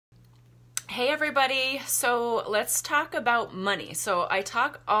Hey everybody, so let's talk about money. So I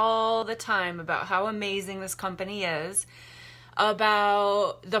talk all the time about how amazing this company is,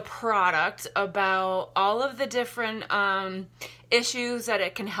 about the product, about all of the different issues that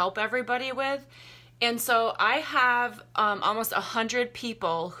it can help everybody with. And so I have almost 100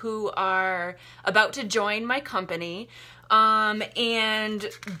 people who are about to join my company. And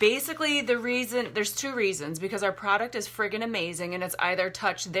basically there's two reasons, because our product is friggin' amazing and it's either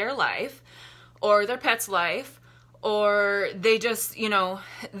touched their life or their pet's life, or they just,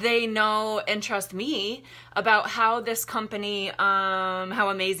 they know and trust me about how this company, how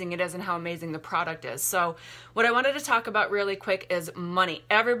amazing it is and how amazing the product is. So what I wanted to talk about really quick is money.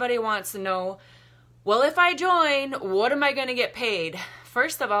 Everybody wants to know, well, if I join, what am I going to get paid?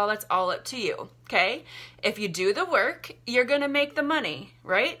 First of all, that's all up to you, okay? If you do the work, you're going to make the money,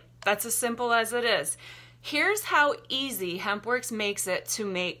 right? That's as simple as it is. Here's how easy HempWorks makes it to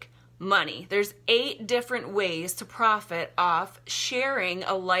make money. There's 8 different ways to profit off sharing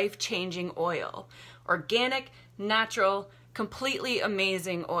a life-changing oil. Organic, natural, completely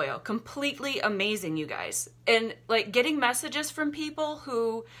amazing oil. Completely amazing, you guys. And like getting messages from people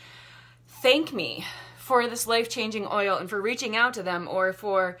who thank me for this life-changing oil and for reaching out to them or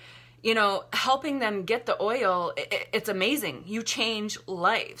for, helping them get the oil. It's amazing. You change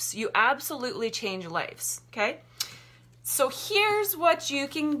lives. You absolutely change lives, okay? So here's what you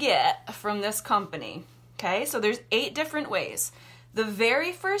can get from this company, okay? So there's 8 different ways. The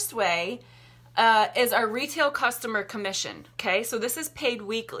very first way is our retail customer commission, okay? So this is paid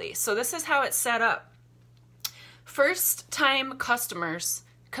weekly. So this is how it's set up. First-time customers,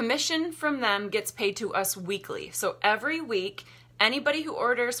 commission from them gets paid to us weekly. So every week, anybody who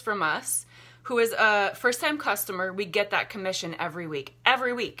orders from us, who is a first-time customer, we get that commission every week.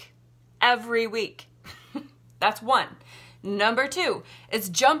 Every week. Every week. That's one. Number 2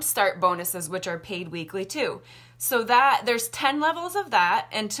 is jumpstart bonuses, which are paid weekly too. So that there's 10 levels of that.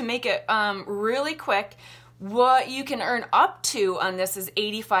 And to make it really quick, what you can earn up to on this is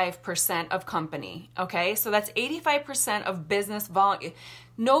 85% of company, okay? So that's 85% of business volume.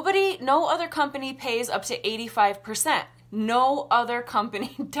 No other company pays up to 85%. No other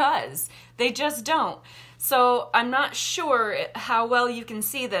company does. They just don't. So I'm not sure how well you can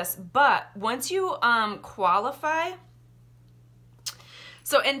see this, but once you qualify,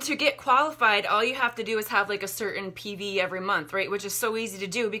 and to get qualified, all you have to do is have like a certain PV every month, right? Which is so easy to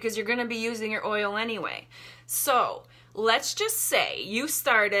do because you're going to be using your oil anyway. So let's just say you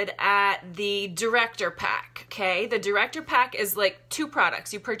started at the director pack, okay? The director pack is like 2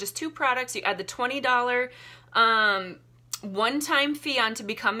 products. You purchase 2 products, you add the $20 one-time fee on to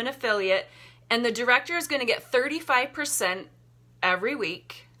become an affiliate, and the director is going to get 35% every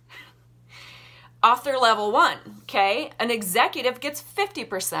week off their level 1, okay? An executive gets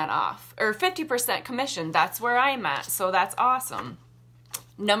 50% off, or 50% commission. That's where I'm at, so that's awesome.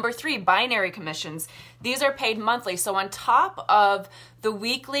 Number 3, binary commissions. These are paid monthly. So on top of the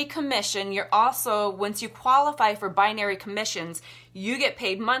weekly commission, you're also, once you qualify for binary commissions, you get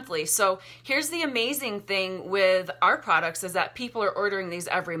paid monthly. So here's the amazing thing with our products is that people are ordering these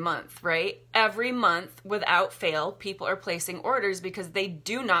every month, right? Every month, without fail, people are placing orders because they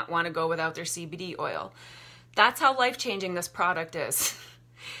do not want to go without their CBD oil. That's how life-changing this product is.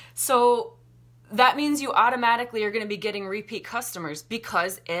 So that means you automatically are going to be getting repeat customers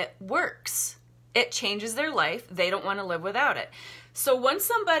because it works. It changes their life. They don't want to live without it. So once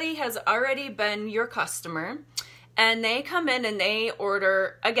somebody has already been your customer and they come in and they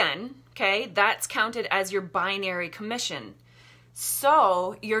order again, okay, that's counted as your binary commission.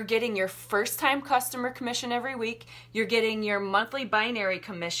 So you're getting your first-time customer commission every week. You're getting your monthly binary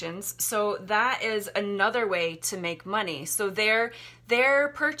commissions. So that is another way to make money. So their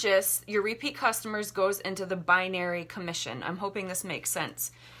purchase, your repeat customers, goes into the binary commission. I'm hoping this makes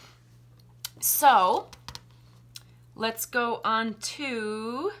sense. So let's go on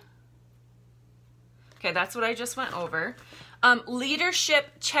to, okay, that's what I just went over. Leadership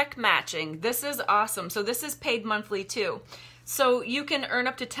check matching. This is awesome. So this is paid monthly too. So you can earn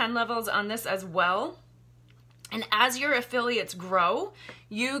up to 10 levels on this as well. And as your affiliates grow,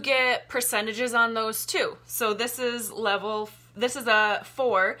 you get percentages on those too. So this is a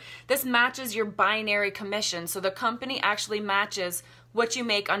 4. This matches your binary commission. So the company actually matches what you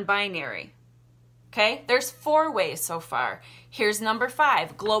make on binary. Okay, there's 4 ways so far. Here's number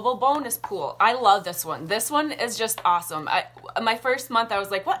 5, global bonus pool. I love this one. This one is just awesome. My first month I was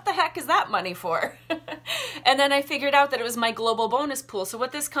like, what the heck is that money for? And then I figured out that it was my global bonus pool. So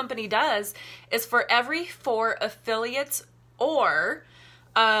what this company does is for every 4 affiliates or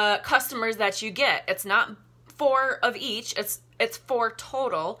customers that you get, it's not 4 of each, it's 4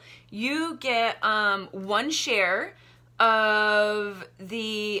 total, you get 1 share of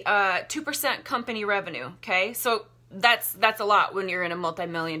the 2% company revenue, okay? So that's a lot when you're in a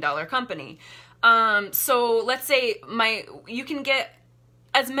multi-million-dollar company. So let's say you can get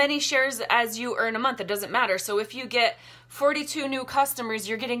as many shares as you earn a month. It doesn't matter. So if you get 42 new customers,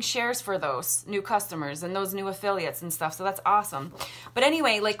 you're getting shares for those new customers and those new affiliates and stuff. So that's awesome. But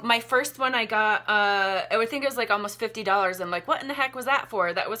anyway, like my first one I got, I would think it was like almost $50. I'm like, what in the heck was that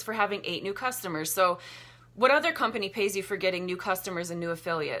for? That was for having 8 new customers. So what other company pays you for getting new customers and new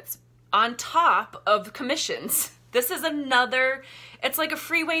affiliates? On top of commissions. This is another, it's like a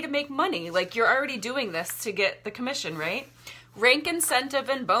free way to make money. Like you're already doing this to get the commission, right? Rank incentive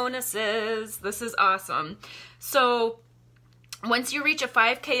and bonuses. This is awesome. So once you reach a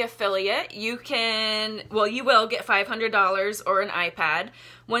 5K affiliate, you will get $500 or an iPad.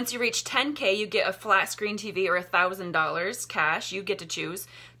 Once you reach 10K, you get a flat screen TV or $1,000 cash. You get to choose.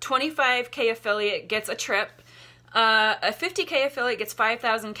 25K affiliate gets a trip. A 50K affiliate gets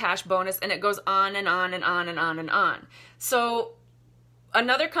 5,000 cash bonus, and it goes on and on and on and on and on. So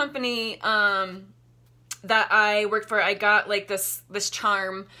another company that I worked for, I got like this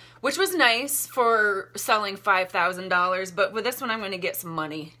charm, which was nice for selling $5,000, but with this one I'm going to get some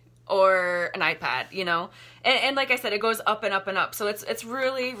money or an iPad, you know? And like I said, it goes up and up and up. So it's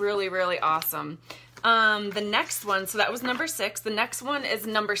really, really, really awesome. The next one, so that was number 6. The next one is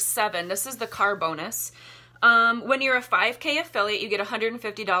number 7. This is the car bonus. When you're a 5K affiliate, you get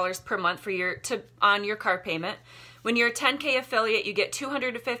 $150 per month on your car payment. When you're a 10K affiliate, you get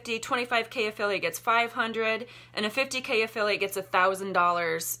 $250, 25K affiliate gets $500, and a 50K affiliate gets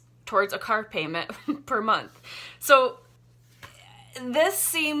 $1,000 towards a car payment per month. So this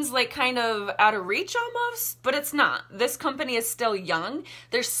seems like kind of out of reach almost, but it's not. This company is still young.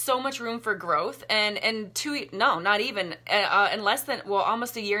 There's so much room for growth, and in less than,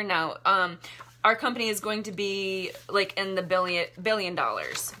 almost a year now, our company is going to be like in the billions,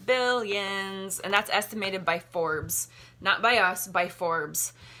 and that's estimated by Forbes, not by us, by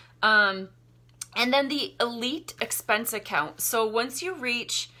Forbes. And then the Elite Expense Account. So once you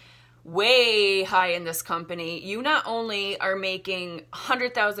reach way high in this company, you not only are making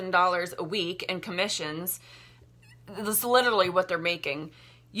 $100,000 a week in commissions, that's literally what they're making,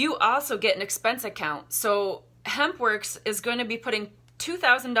 you also get an expense account. So HempWorks is going to be putting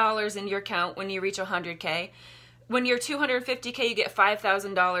 $2,000 in your account when you reach 100K. When you're 250K, you get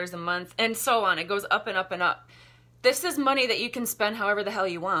 $5,000 a month, and so on. It goes up and up and up. This is money that you can spend however the hell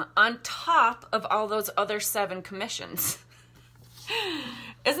you want, on top of all those other 7 commissions.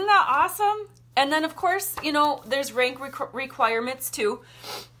 Isn't that awesome? And then, of course, you know, there's rank requirements too.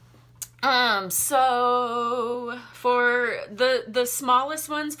 So for the smallest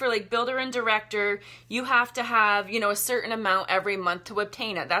ones, for like builder and director, you have to have, you know, a certain amount every month to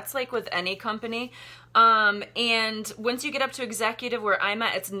obtain it. That's like with any company. And once you get up to executive, where I'm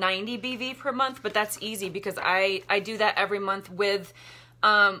at, it's 90 BV per month, but that's easy because I do that every month with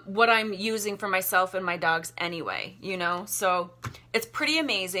what I'm using for myself and my dogs anyway, you know? So it's pretty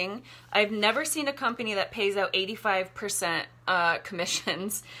amazing. I've never seen a company that pays out 85%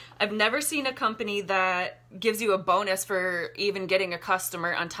 commissions. I've never seen a company that gives you a bonus for even getting a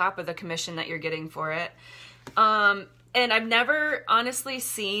customer on top of the commission that you're getting for it. And I've never honestly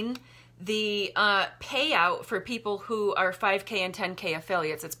seen the payout for people who are 5K and 10K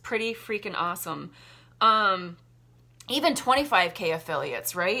affiliates. It's pretty freaking awesome. Even 25K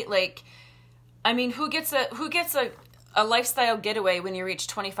affiliates, right? Like, I mean, who gets a lifestyle getaway when you reach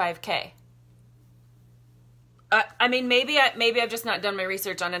 25K? I mean, maybe I've just not done my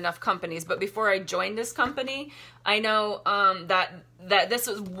research on enough companies, but before I joined this company, I know that this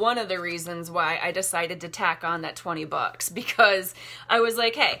was one of the reasons why I decided to tack on that $20, because I was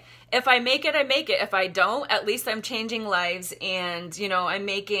like, hey, if I make it, I make it. If I don't, at least I'm changing lives, and, you know, I'm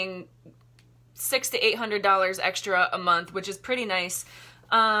making $600 to $800 extra a month, which is pretty nice,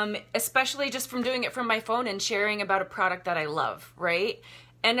 especially just from doing it from my phone and sharing about a product that I love, right?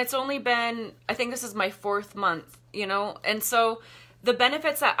 And it's only been, I think this is my 4th month, you know? And so the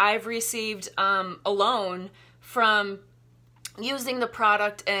benefits that I've received alone from using the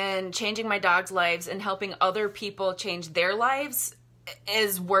product and changing my dog's lives and helping other people change their lives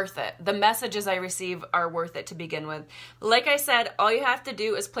is worth it. The messages I receive are worth it to begin with. Like I said, all you have to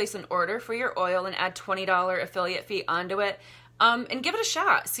do is place an order for your oil and add $20 affiliate fee onto it, and give it a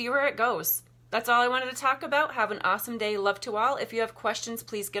shot. See where it goes. That's all I wanted to talk about. Have an awesome day. Love to all. If you have questions,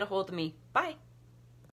 please get a hold of me. Bye.